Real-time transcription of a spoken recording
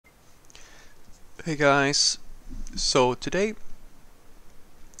Hey guys, so today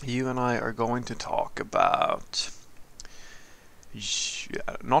you and I are going to talk about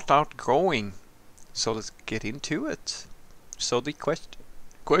not outgrowing, so let's get into it. So the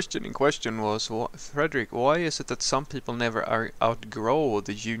question in question was, Frederick, why is it that some people never outgrow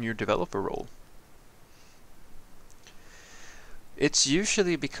the junior developer role? It's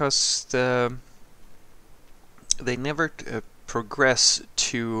usually because they never progress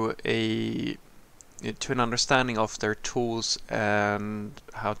to an understanding of their tools and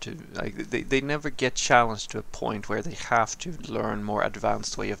how to they never get challenged to a point where they have to learn more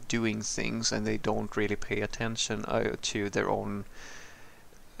advanced way of doing things, and they don't really pay attention to their own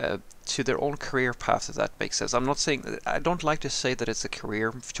career path, if that makes sense. I don't like to say that it's a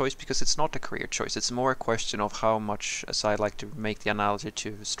career choice, because it's not a career choice. It's more a question of how much, as I like to make the analogy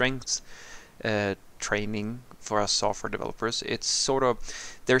to strengths training for us software developers. It's sort of,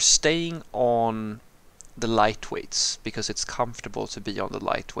 they're staying on the lightweights because it's comfortable to be on the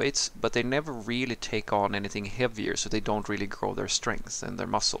lightweights, but they never really take on anything heavier, so they don't really grow their strength and their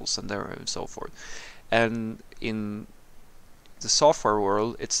muscles and so forth. And in the software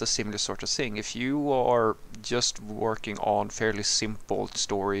world, it's a similar sort of thing. If you are just working on fairly simple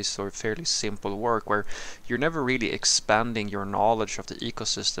stories or fairly simple work where you're never really expanding your knowledge of the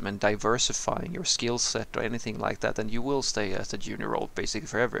ecosystem and diversifying your skill set or anything like that, then you will stay as a junior role basically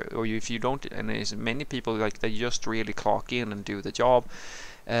forever. Or if you don't, and there's many people like they just really clock in and do the job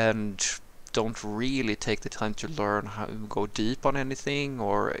and don't really take the time to learn how to go deep on anything,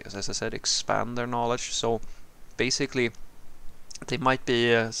 or as I said, expand their knowledge. So basically they might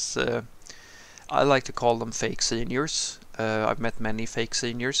be, as I like to call them, fake seniors. I've met many fake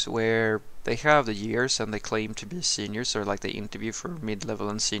seniors where they have the years and they claim to be seniors, or like they interview for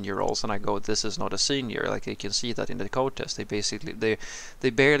mid-level and senior roles, and I go, this is not a senior. Like, you can see that in the code test. They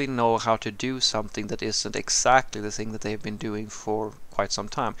barely know how to do something that isn't exactly the thing that they've been doing for quite some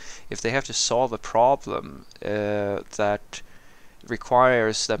time. If they have to solve a problem that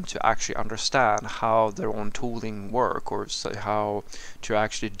requires them to actually understand how their own tooling work, or how to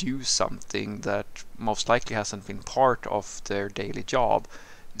actually do something that most likely hasn't been part of their daily job,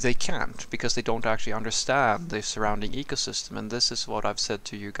 they can't, because they don't actually understand the surrounding ecosystem. And this is what I've said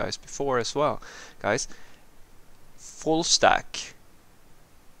to you guys before as well. Guys, full stack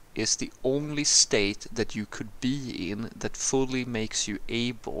is the only state that you could be in that fully makes you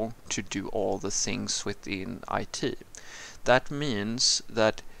able to do all the things within IT. That means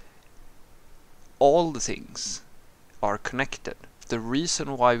that all the things are connected. The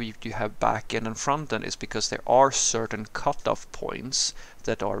reason why we do have back-end and front-end is because there are certain cutoff points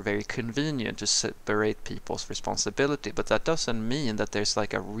that are very convenient to separate people's responsibility, but that doesn't mean that there's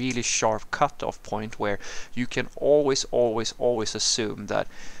like a really sharp cutoff point where you can always assume that,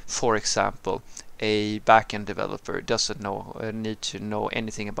 for example, a back-end developer doesn't need to know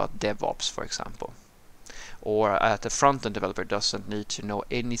anything about DevOps, for example. Or the front-end developer doesn't need to know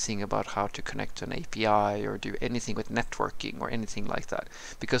anything about how to connect to an API or do anything with networking or anything like that.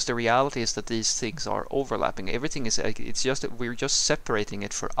 Because the reality is that these things are overlapping. Everything is, it's just that we're just separating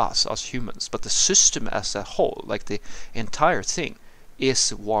it for us humans. But the system as a whole, like the entire thing,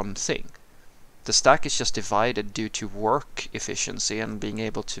 is one thing. The stack is just divided due to work efficiency and being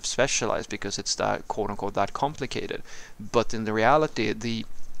able to specialize because it's that quote-unquote that complicated. But in the reality,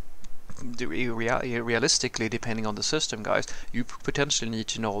 realistically, depending on the system, guys, you potentially need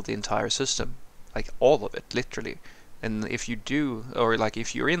to know the entire system, like all of it, literally. And if you do, or like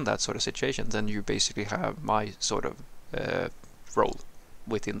if you're in that sort of situation, then you basically have my sort of role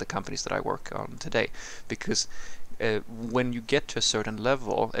within the companies that I work on today. Because when you get to a certain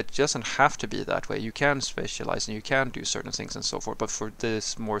level, it doesn't have to be that way. You can specialize and you can do certain things and so forth. But for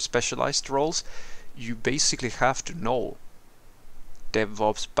this more specialized roles, you basically have to know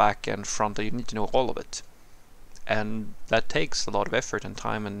DevOps, backend, frontend. You need to know all of it, and that takes a lot of effort and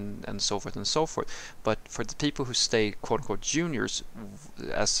time and so forth and so forth. But for the people who stay quote-unquote juniors,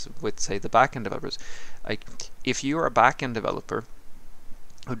 as with say the backend developers, like if you're a backend developer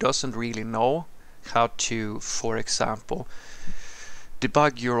who doesn't really know how to, for example,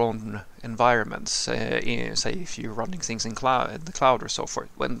 debug your own environments, say if you're running things in the cloud or so forth,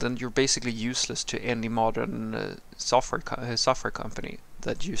 then you're basically useless to any modern software company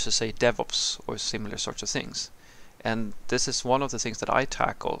that uses, say, DevOps or similar sorts of things. And this is one of the things that I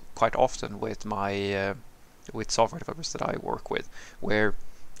tackle quite often with my with software developers that I work with, where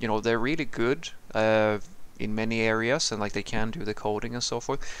they're really good in many areas, and like they can do the coding and so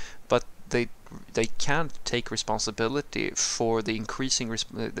forth, but they can't take responsibility for the increasing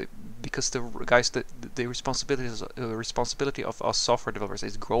because the responsibility of us software developers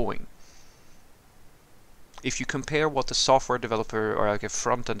is growing. if you compare what the software developer or like a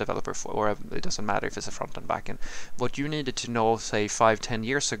front-end developer for, or it doesn't matter if it's a front-end back-end, what you needed to know, say 5-10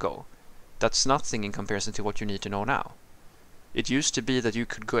 years ago, that's nothing in comparison to what you need to know now. It used to be that you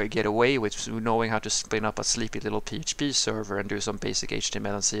could get away with knowing how to spin up a sleepy little PHP server and do some basic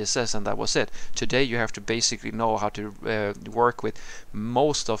HTML and CSS, and that was it. Today you have to basically know how to work with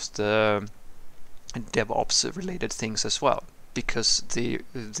most of the DevOps related things as well, because the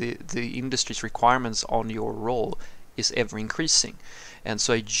industry's requirements on your role is ever increasing. And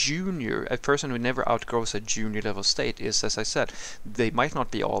so a person who never outgrows a junior level state is, as I said, they might not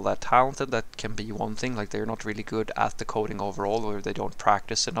be all that talented. That can be one thing, like they're not really good at the coding overall, or they don't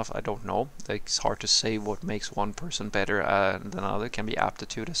practice enough. I don't know. It's hard to say what makes one person better than another. It can be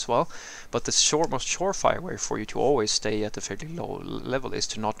aptitude as well. But the most surefire way for you to always stay at a fairly low level is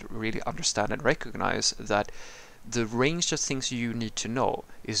to not really understand and recognize that the range of things you need to know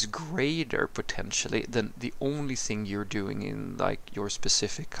is greater potentially than the only thing you're doing in like your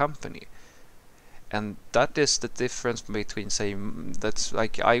specific company. And that is the difference between, say, that's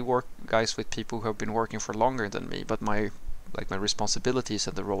like I work guys with people who have been working for longer than me, but my responsibilities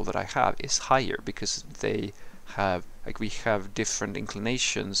and the role that I have is higher because they have we have different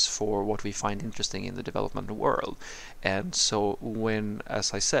inclinations for what we find interesting in the development world. And so when,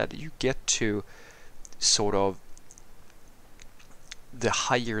 as I said, you get to sort of the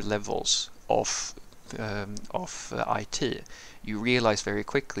higher levels of IT, you realize very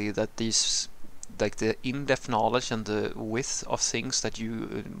quickly that these, like the in-depth knowledge and the width of things that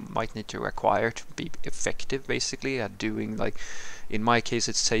you might need to acquire to be effective basically at doing, like in my case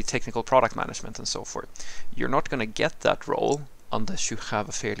it's say technical product management and so forth, you're not going to get that role unless you have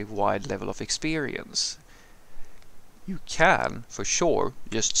a fairly wide level of experience. You can, for sure,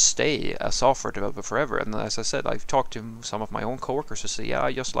 just stay a software developer forever. And as I said, I've talked to some of my own coworkers who say, yeah,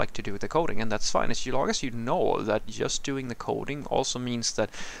 I just like to do the coding, and that's fine. As long as you know that just doing the coding also means that,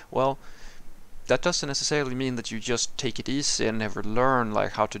 well, that doesn't necessarily mean that you just take it easy and never learn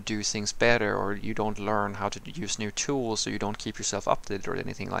like how to do things better, or you don't learn how to use new tools, or you don't keep yourself updated or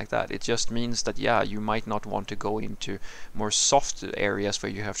anything like that. It just means that, yeah, you might not want to go into more soft areas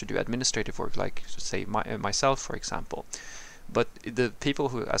where you have to do administrative work, like say myself, for example. But the people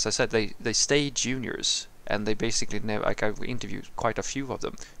who, as I said, they stay juniors, and they basically never, like I've interviewed quite a few of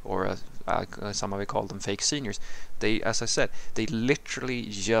them, or some of it call them fake seniors. They, as I said, they literally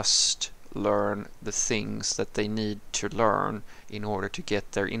just learn the things that they need to learn in order to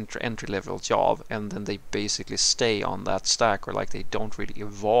get their entry-level job, and then they basically stay on that stack, or like they don't really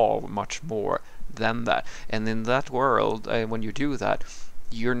evolve much more than that. And in that world, when you do that,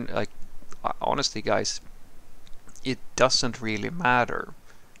 you're like, honestly guys, it doesn't really matter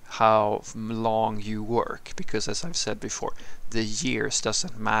how long you work, because as I've said before, the years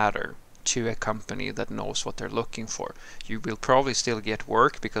doesn't matter to a company that knows what they're looking for. You will probably still get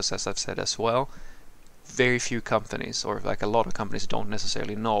work because, as I've said as well, very few companies, or like a lot of companies, don't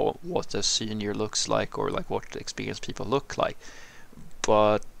necessarily know what a senior looks like, or like what experienced people look like.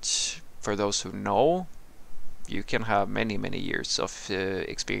 But for those who know, you can have many years of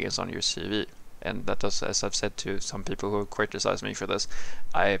experience on your CV. And that does, as I've said to some people who criticize me for this,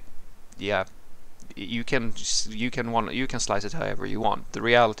 you can slice it however you want. The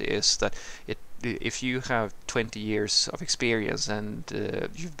reality is that if you have 20 years of experience and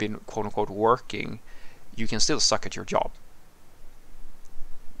you've been quote unquote working, you can still suck at your job.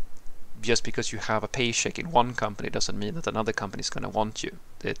 Just because you have a paycheck in one company doesn't mean that another company is going to want you.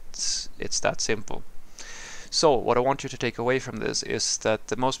 It's that simple. So what I want you to take away from this is that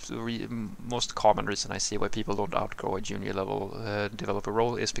the most common reason I see why people don't outgrow a junior level developer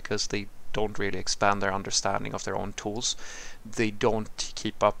role is because they don't really expand their understanding of their own tools. They don't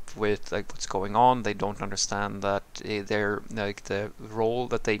keep up with like what's going on. They don't understand that their like the role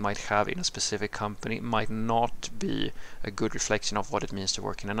that they might have in a specific company might not be a good reflection of what it means to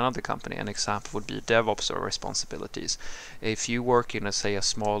work in another company. An example would be DevOps or responsibilities. If you work in say a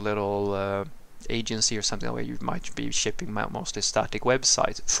small little agency or something where you might be shipping mostly static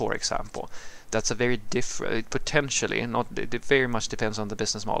websites, for example, that's a very different, potentially, not, it very much depends on the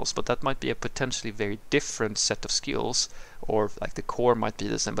business models, but that might be a potentially very different set of skills, or like the core might be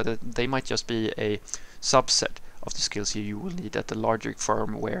the same, but they might just be a subset of the skills you will need at the larger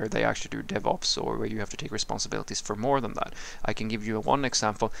firm where they actually do DevOps, or where you have to take responsibilities for more than that. I can give you one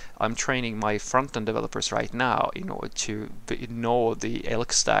example. I'm training my front-end developers right now in order to know the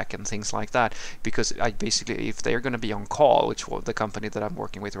elk stack and things like that, because I basically, if they're going to be on call, which the company that I'm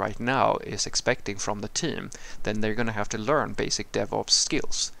working with right now is expecting from the team, then they're going to have to learn basic DevOps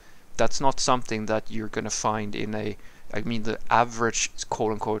skills. That's not something that you're going to find in a I mean, the average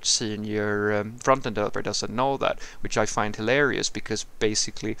quote-unquote senior front-end developer doesn't know that, which I find hilarious, because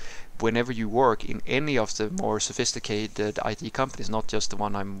basically whenever you work in any of the more sophisticated IT companies, not just the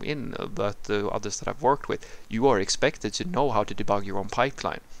one I'm in, but the others that I've worked with, you are expected to know how to debug your own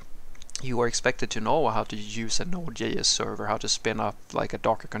pipeline. You are expected to know how to use a Node.js server, how to spin up like a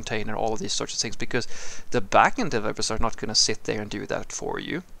Docker container, all of these sorts of things, because the backend developers are not going to sit there and do that for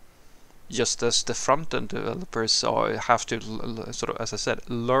you. Just as the front-end developers have to, sort of, as I said,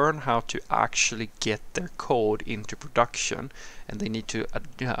 learn how to actually get their code into production, and they need to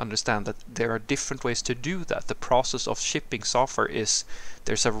understand that there are different ways to do that. The process of shipping software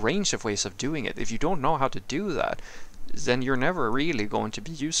there's a range of ways of doing it. If you don't know how to do that, then you're never really going to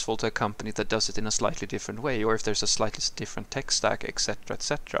be useful to a company that does it in a slightly different way, or if there's a slightly different tech stack, etc.,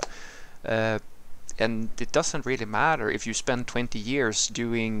 etc. And it doesn't really matter if you spend 20 years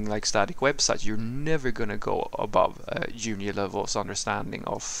doing like static websites, you're never going to go above junior levels understanding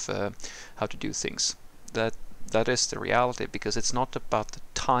of how to do things. That is the reality, because it's not about the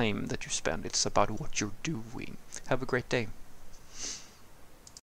time that you spend, it's about what you're doing. Have a great day.